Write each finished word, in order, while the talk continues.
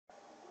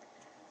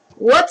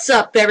What's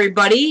up,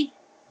 everybody?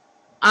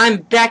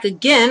 I'm back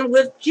again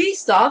with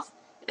G-Stuff,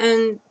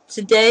 and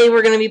today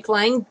we're going to be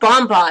playing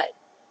Boombot.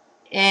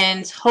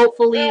 And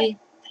hopefully...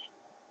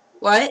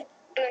 What?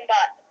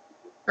 Boombot.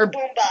 Or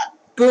Boombot.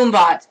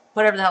 Boombot,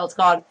 whatever the hell it's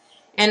called.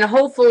 And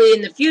hopefully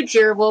in the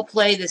future we'll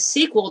play the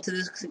sequel to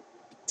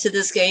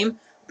this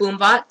game,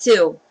 Boombot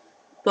 2.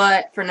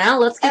 But for now,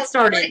 let's get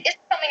started. It's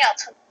coming out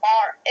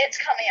tomorrow. It's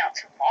coming out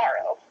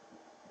tomorrow.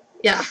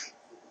 Yeah.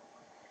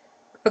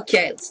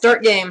 Okay, let's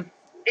start game.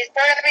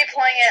 We're going to be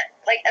playing it,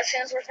 like, as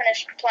soon as we're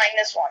finished playing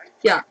this one.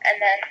 Yeah. And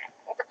then,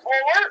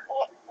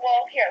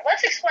 well, here,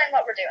 let's explain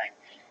what we're doing.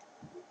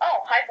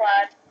 Oh, hi,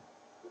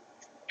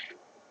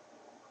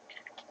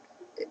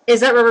 Vlad.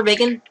 Is that rubber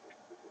bacon?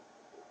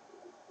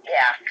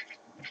 Yeah.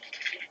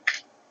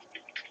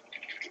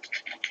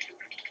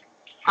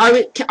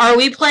 Are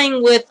we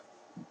playing with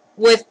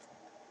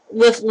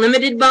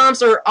limited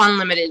bombs or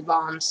unlimited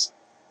bombs?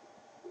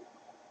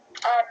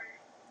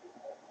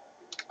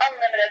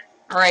 Unlimited.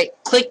 Alright,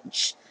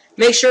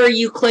 make sure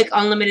you click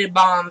unlimited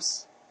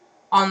bombs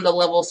on the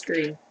level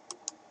screen.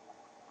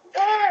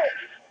 Oh,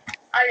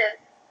 I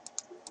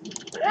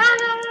did.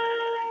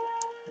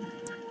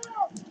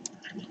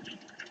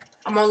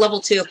 I'm on level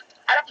 2.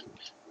 How do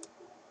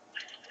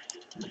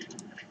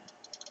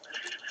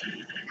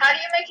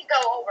you make it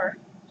go over?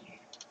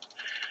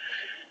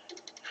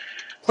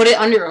 Put it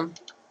under him.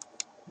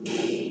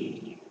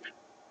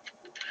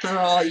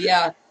 Oh,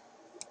 yeah.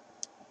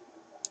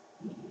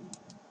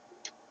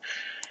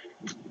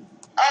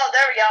 Oh,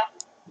 there we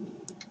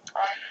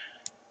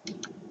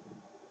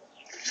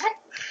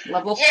go.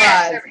 Level Yes,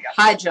 5. there we go.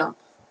 High jump.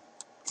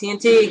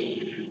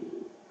 TNT.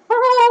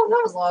 Oh,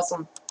 that was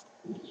awesome.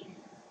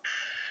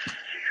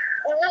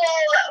 Whoa,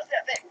 that was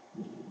epic.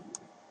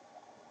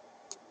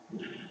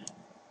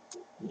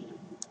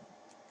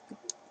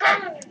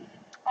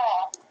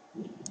 Oh,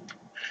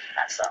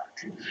 that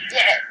sucked.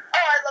 Yeah. Oh,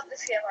 I love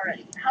this game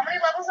already. How many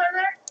levels are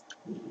there?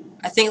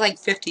 I think like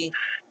 50.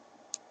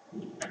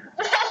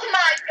 Oh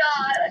my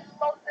god, I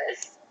love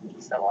this.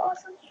 It's so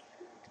awesome.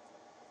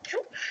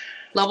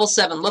 Level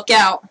 7. Look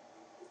out.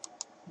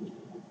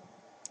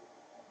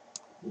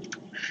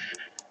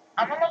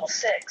 I'm on level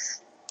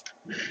 6.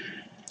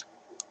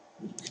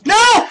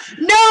 No!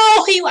 No!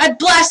 I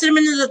blasted him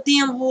into the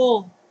damn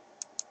hole.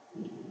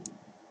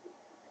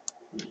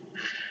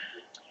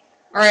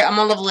 Alright, I'm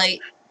on level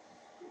 8.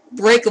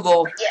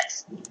 Breakable.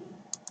 Yes.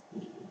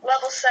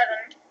 Level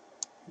 7.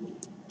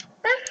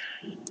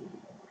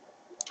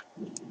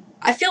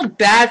 I feel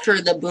bad for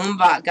the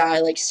Boombot guy.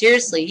 Like,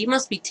 seriously, he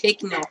must be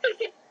taking a...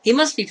 He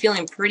must be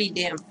feeling pretty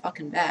damn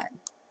fucking bad.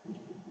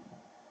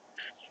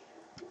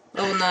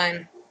 Level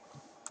 9.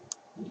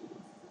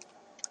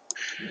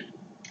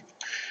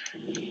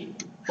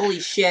 Holy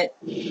shit.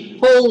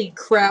 Holy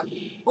crap.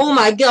 Oh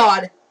my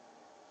god.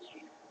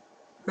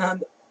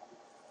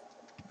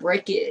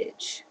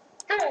 Breakage.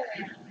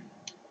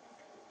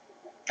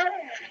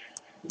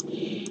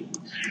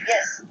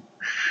 Yes.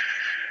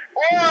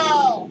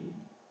 Whoa!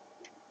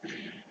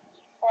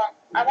 Well,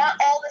 I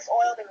want all this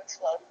oil to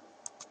explode.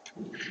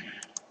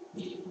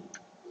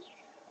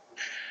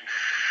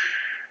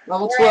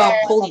 Level 12.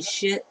 Whoa. Holy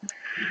shit.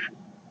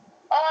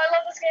 Oh, I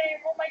love this game.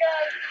 Oh my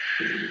god.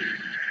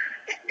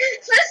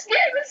 This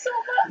game is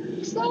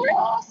so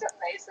awesome,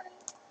 Mason.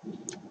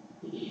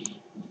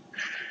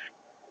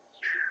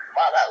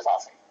 Wow, that was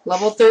awesome.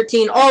 Level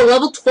 13. Oh,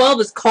 level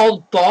 12 is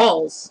called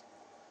Balls.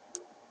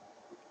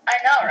 I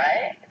know,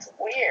 right? It's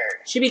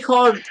weird. It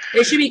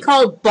should be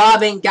called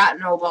Bob Ain't Got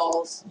No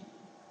Balls.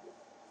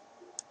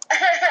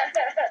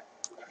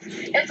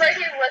 It's like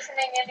he's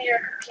listening into your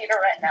computer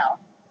right now.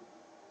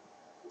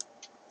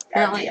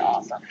 That'd be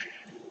awesome.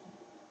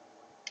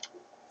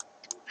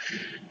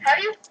 How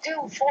do you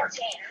do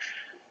 14?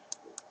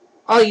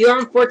 Oh, you're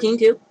on 14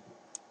 too?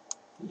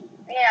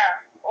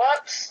 Yeah.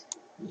 Whoops.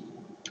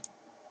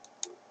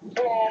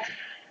 Boom.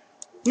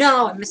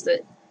 No, I missed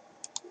it.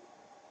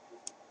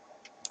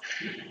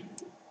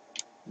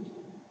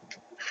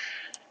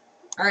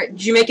 Alright,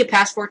 did you make it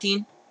past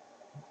 14?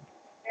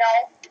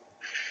 No.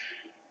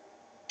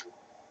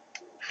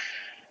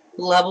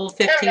 Level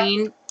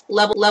 15.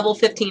 Level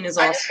 15 is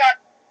awesome.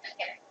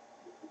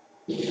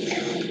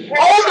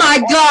 Oh my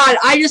god!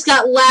 I just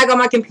got lag on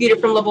my computer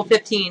from level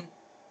 15.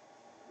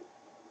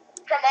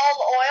 From all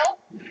the oil?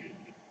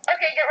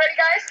 Okay, get ready,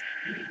 guys.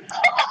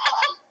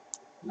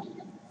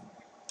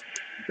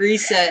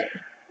 Reset.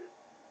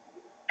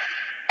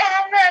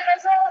 Oh man,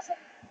 that's awesome.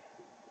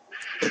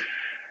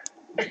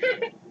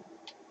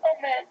 Oh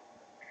man.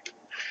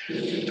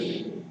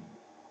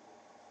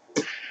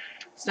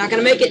 It's not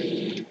gonna make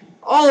it.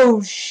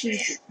 Oh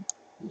shit.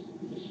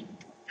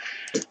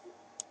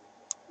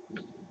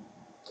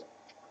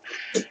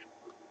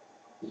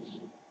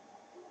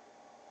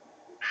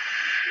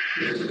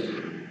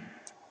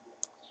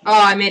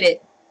 Oh, I made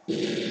it.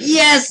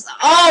 Yes!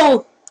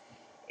 Oh!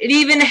 It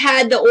even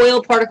had the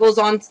oil particles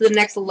onto the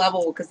next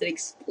level because it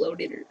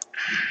exploded.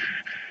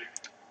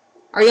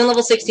 Are you on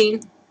level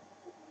 16?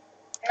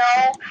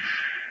 No.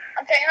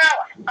 I'm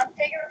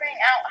figuring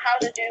out how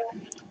to do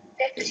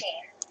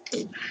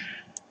 15.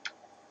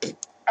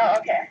 Oh,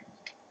 okay.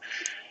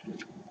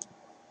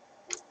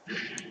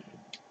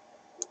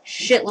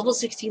 Shit, level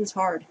 16 is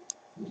hard.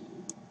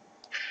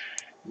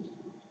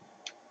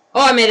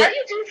 Oh, I made it. How do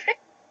you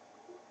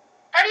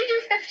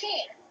do 15?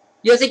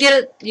 You have to get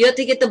it. You have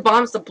to get the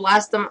bombs to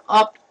blast them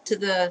up to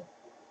the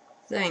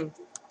thing.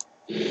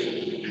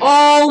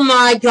 Oh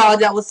my god,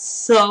 that was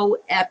so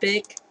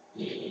epic.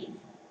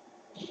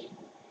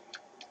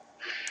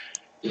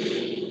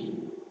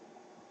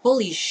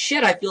 Holy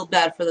shit, I feel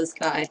bad for this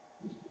guy.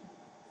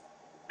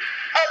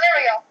 Oh, there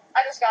we go.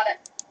 I just got it.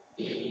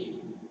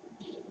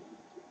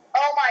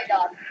 Oh my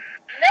god.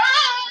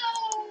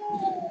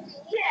 No!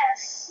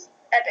 Yes!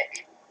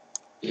 Epic.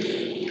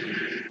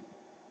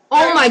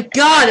 Oh my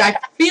god, I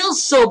feel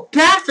so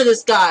bad for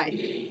this guy.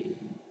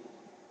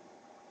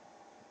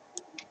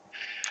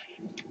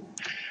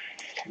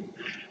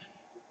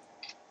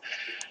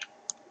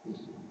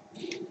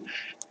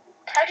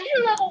 How do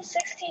you level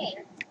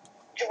 16?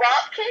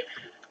 Drop kick?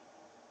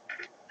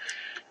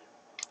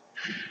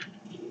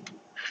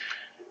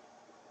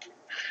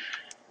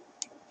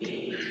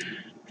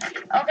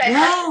 Okay.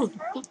 No,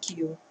 fuck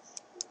you.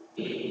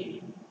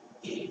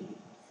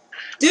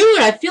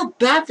 Dude, I feel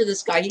bad for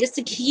this guy. He has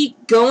to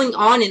keep going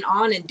on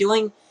and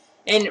doing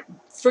and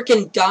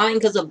freaking dying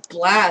because of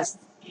blast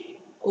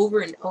over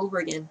and over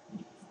again.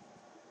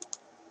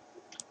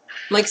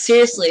 Like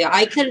seriously,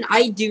 I couldn't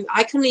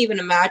even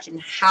imagine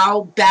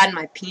how bad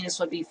my penis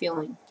would be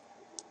feeling.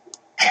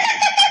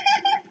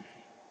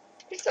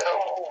 So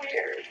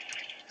weird.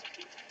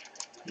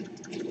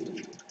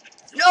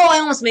 No, I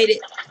almost made it.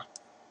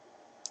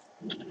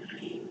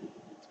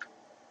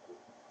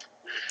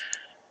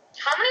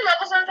 How many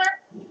levels are there?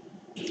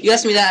 You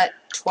asked me that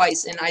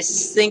twice, and I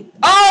think...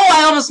 Oh,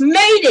 I almost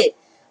made it!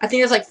 I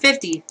think there's like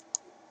 50.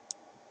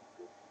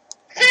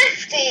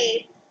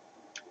 50!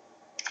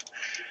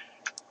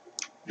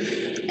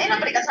 Ain't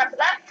nobody got time for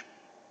that.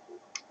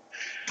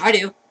 I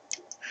do.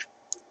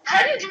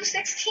 How do you do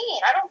 16?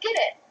 I don't get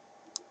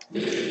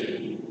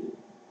it.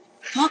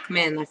 Fuck,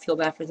 man, I feel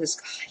bad for this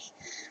guy.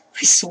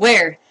 I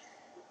swear.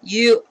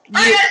 You...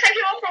 Alright guys, thank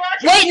you all for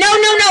watching. Wait, no,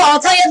 I'll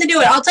tell you how to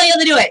do it. I'll tell you how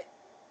to do it.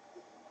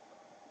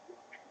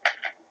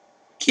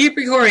 Keep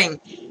recording.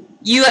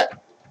 You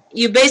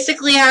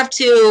basically have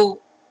to...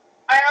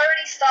 I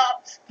already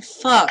stopped.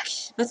 Fuck.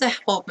 What the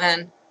hell,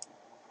 man?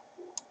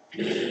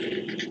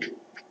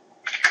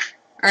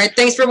 Alright,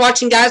 thanks for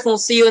watching, guys. We'll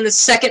see you in the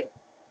second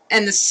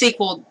and the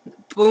sequel,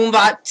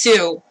 Boombot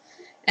 2.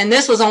 And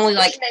this was only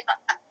like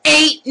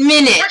 8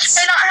 minutes. Which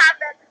may not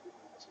happen.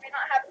 Which may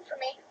not happen for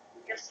me.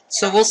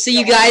 So we'll see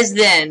you guys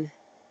then.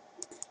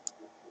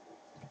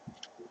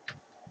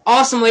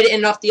 Awesome way to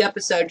end off the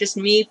episode. Just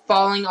me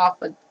falling off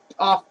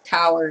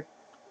tower.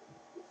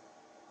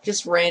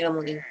 Just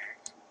randomly.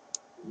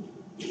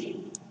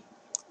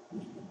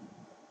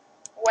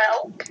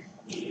 Well,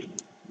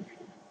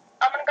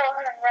 I'm gonna go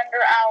ahead and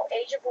render out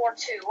Age of War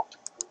 2.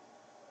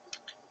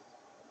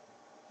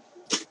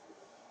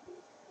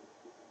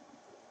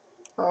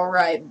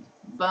 Alright.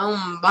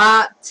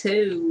 Boombot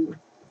 2.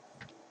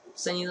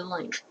 Send you the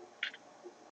link.